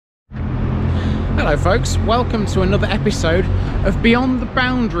Hello folks, welcome to another episode of Beyond the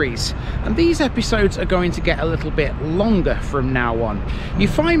Boundaries, and these episodes are going to get a little bit longer from now on. You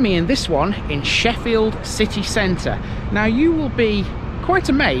find me in this one in Sheffield city centre. Now you will be quite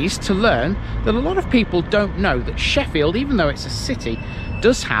amazed to learn that a lot of people don't know that Sheffield, even though it's a city,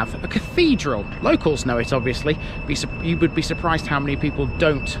 does have a cathedral. Locals know it, obviously. You would be surprised how many people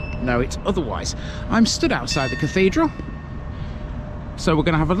don't know it otherwise. I'm stood outside the cathedral. So we're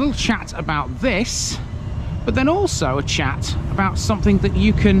going to have a little chat about this, but then also a chat about something that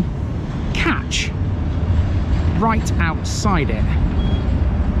you can catch right outside it,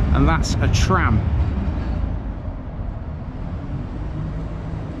 and that's a tram.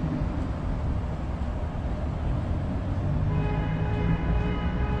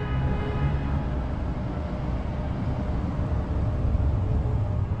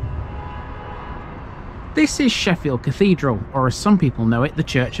 This is Sheffield Cathedral, or as some people know it, the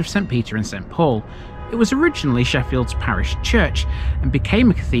Church of St Peter and St Paul. It was originally Sheffield's parish church and became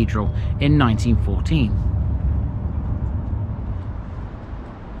a cathedral in 1914.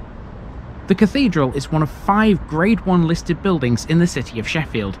 The cathedral is one of 5 Grade 1 listed buildings in the city of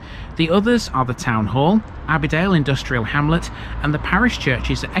Sheffield. The others are the Town Hall, Abbeydale Industrial Hamlet, and the parish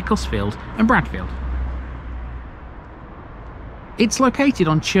churches at Ecclesfield and Bradfield. It's located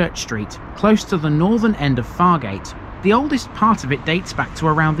on Church Street, close to the northern end of Fargate. The oldest part of it dates back to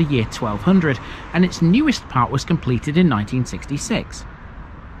around the year 1200, and its newest part was completed in 1966.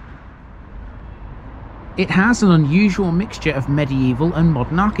 It has an unusual mixture of medieval and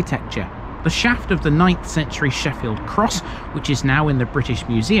modern architecture. The shaft of the 9th century Sheffield cross, which is now in the British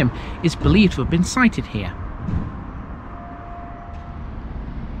Museum, is believed to have been sited here.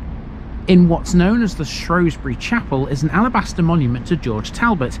 In what's known as the Shrewsbury Chapel is an alabaster monument to George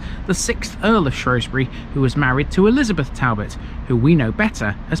Talbot, the 6th Earl of Shrewsbury, who was married to Elizabeth Talbot, who we know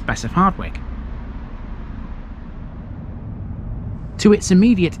better as Bess of Hardwick. To its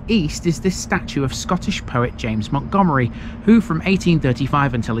immediate east is this statue of Scottish poet James Montgomery, who from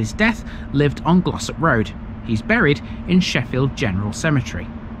 1835 until his death lived on Glossop Road. He's buried in Sheffield General Cemetery.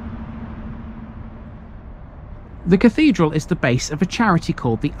 The cathedral is the base of a charity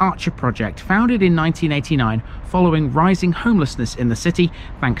called the Archer Project, founded in 1989 following rising homelessness in the city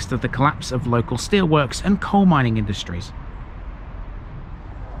thanks to the collapse of local steelworks and coal mining industries.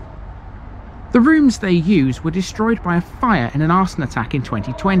 The rooms they use were destroyed by a fire in an arson attack in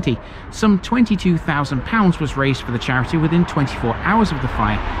 2020. Some £22,000 was raised for the charity within 24 hours of the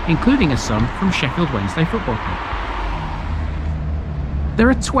fire, including a sum from Sheffield Wednesday Football Club. There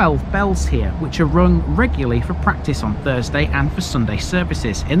are 12 bells here, which are rung regularly for practice on Thursday and for Sunday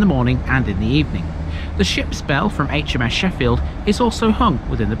services, in the morning and in the evening. The ship's bell from HMS Sheffield is also hung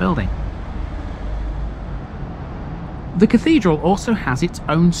within the building. The cathedral also has its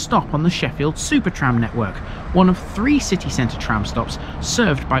own stop on the Sheffield Supertram network, one of 3 city centre tram stops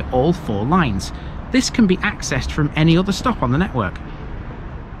served by all 4 lines. This can be accessed from any other stop on the network.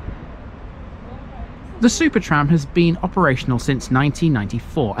 The Supertram has been operational since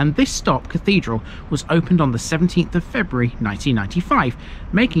 1994, and this stop, Cathedral, was opened on the 17th of February 1995,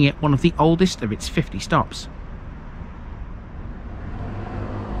 making it one of the oldest of its 50 stops.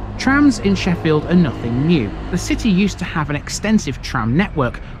 Trams in Sheffield are nothing new. The city used to have an extensive tram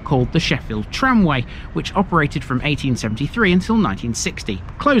network called the Sheffield Tramway, which operated from 1873 until 1960,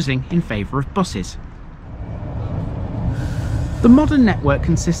 closing in favour of buses. The modern network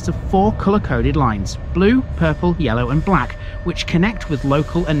consists of 4 colour-coded lines, blue, purple, yellow and black, which connect with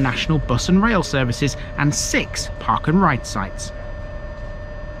local and national bus and rail services, and 6 park and ride sites.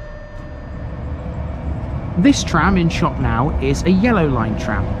 This tram in shop now is a Yellow Line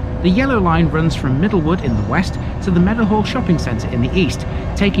tram. The Yellow Line runs from Middlewood in the west to the Meadowhall shopping centre in the east,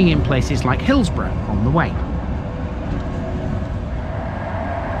 taking in places like Hillsborough on the way.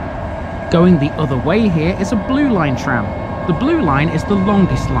 Going the other way here is a Blue Line tram. The Blue Line is the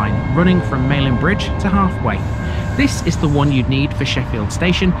longest line, running from Malin Bridge to Halfway. This is the one you'd need for Sheffield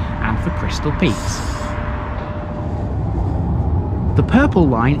Station and for Crystal Peaks. The Purple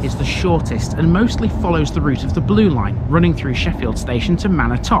Line is the shortest and mostly follows the route of the Blue Line, running through Sheffield Station to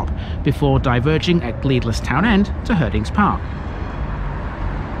Manor Top, before diverging at Gleadless Town End to Herdings Park.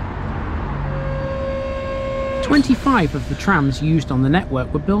 25 of the trams used on the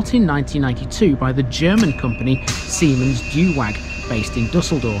network were built in 1992 by the German company Siemens Duwag, based in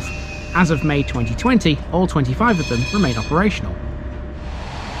Dusseldorf. As of May 2020, all 25 of them remain operational.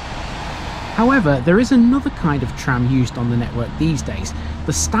 However, there is another kind of tram used on the network these days,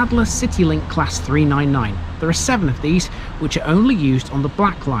 the Stadler CityLink Class 399. There are 7 of these, which are only used on the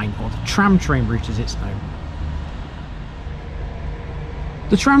Black Line, or the TramTrain route as it's known.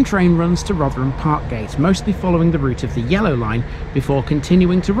 The tram train runs to Rotherham Parkgate, mostly following the route of the Yellow Line, before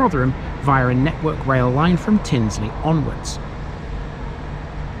continuing to Rotherham via a Network Rail line from Tinsley onwards.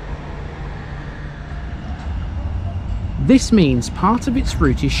 This means part of its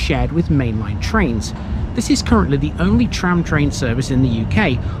route is shared with mainline trains. This is currently the only tram train service in the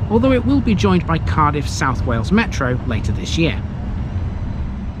UK, although it will be joined by Cardiff South Wales Metro later this year.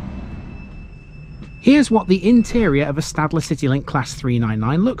 Here's what the interior of a Stadler CityLink Class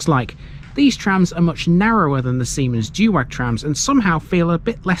 399 looks like. These trams are much narrower than the Siemens Duwag trams and somehow feel a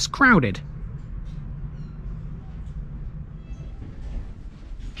bit less crowded.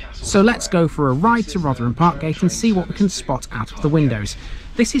 So let's go for a ride to Rotherham Parkgate and see what we can spot out of the windows.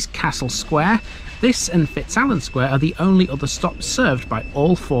 This is Castle Square. This and Fitzallen Square are the only other stops served by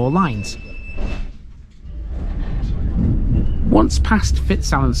all 4 lines. Once past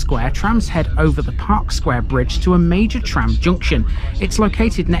Fitzallen Square, trams head over the Park Square Bridge to a major tram junction. It's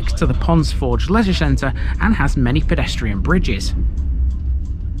located next to the Ponds Forge Leisure Centre and has many pedestrian bridges.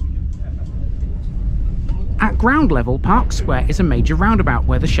 At ground level, Park Square is a major roundabout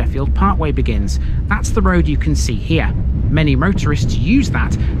where the Sheffield Parkway begins. That's the road you can see here. Many motorists use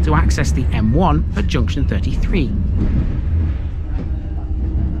that to access the M1 at junction 33.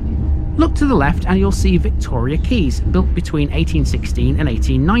 Look to the left and you'll see Victoria Quays, built between 1816 and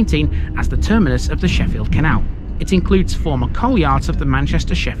 1819 as the terminus of the Sheffield Canal. It includes former coal yards of the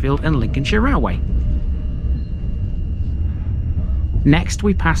Manchester, Sheffield and Lincolnshire Railway. Next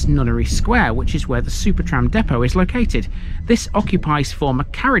we pass Nunnery Square, which is where the Supertram depot is located. This occupies former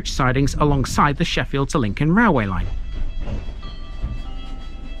carriage sidings alongside the Sheffield to Lincoln Railway line.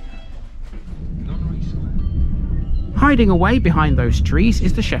 Hiding away behind those trees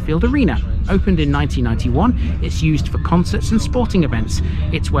is the Sheffield Arena. Opened in 1991, it's used for concerts and sporting events.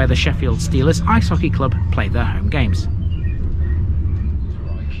 It's where the Sheffield Steelers Ice Hockey Club play their home games.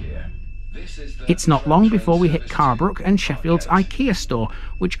 It's not long before we hit Carbrook and Sheffield's IKEA store,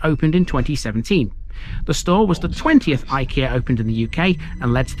 which opened in 2017. The store was the 20th IKEA opened in the UK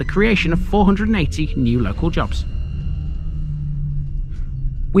and led to the creation of 480 new local jobs.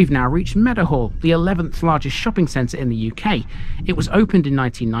 We've now reached Meadowhall, the 11th largest shopping centre in the UK. It was opened in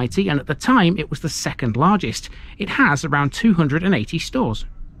 1990 and at the time it was the 2nd largest. It has around 280 stores.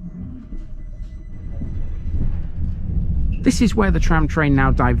 This is where the tram train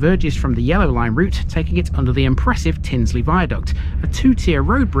now diverges from the Yellow Line route, taking it under the impressive Tinsley Viaduct, a 2-tier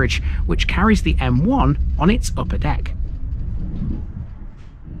road bridge which carries the M1 on its upper deck.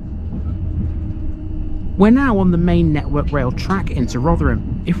 We're now on the main Network Rail track into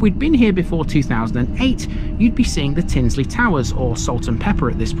Rotherham. If we'd been here before 2008, you'd be seeing the Tinsley Towers, or Salt and Pepper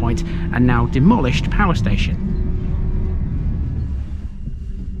at this point, a now demolished power station.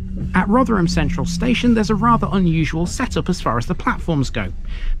 At Rotherham Central Station, there's a rather unusual setup as far as the platforms go.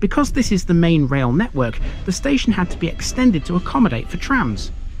 Because this is the main rail network, the station had to be extended to accommodate for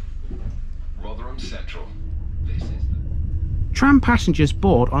trams. Rotherham Central. Tram passengers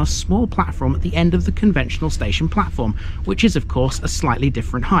board on a small platform at the end of the conventional station platform, which is of course a slightly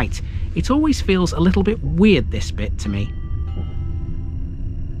different height. It always feels a little bit weird, this bit, to me.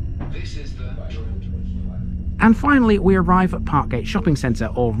 And finally we arrive at Parkgate Shopping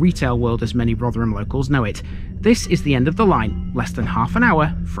Centre, or Retail World as many Rotherham locals know it. This is the end of the line, less than half an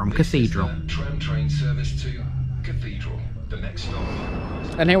hour from Cathedral. TramTrain service to Cathedral, the next stop.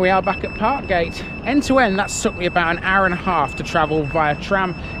 And here we are back at Parkgate. End to end, that's took me about an hour and a half to travel via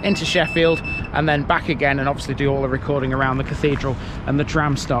tram into Sheffield and then back again, and obviously do all the recording around the cathedral and the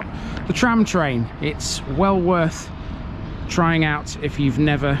tram stop. The tram train, it's well worth trying out if you've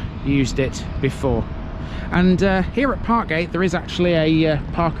never used it before. And here at Parkgate there is actually a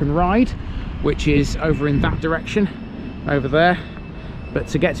park and ride, which is over in that direction, over there. But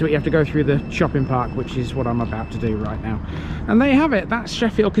to get to it you have to go through the shopping park, which is what I'm about to do right now. And there you have it, that's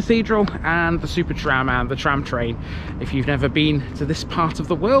Sheffield Cathedral and the Supertram and the tram train. If you've never been to this part of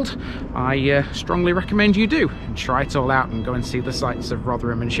the world, I strongly recommend you do, and try it all out and go and see the sights of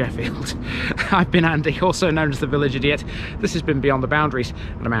Rotherham and Sheffield. I've been Andy, also known as the Village Idiot. This has been Beyond the Boundaries,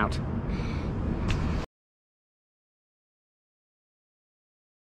 and I'm out.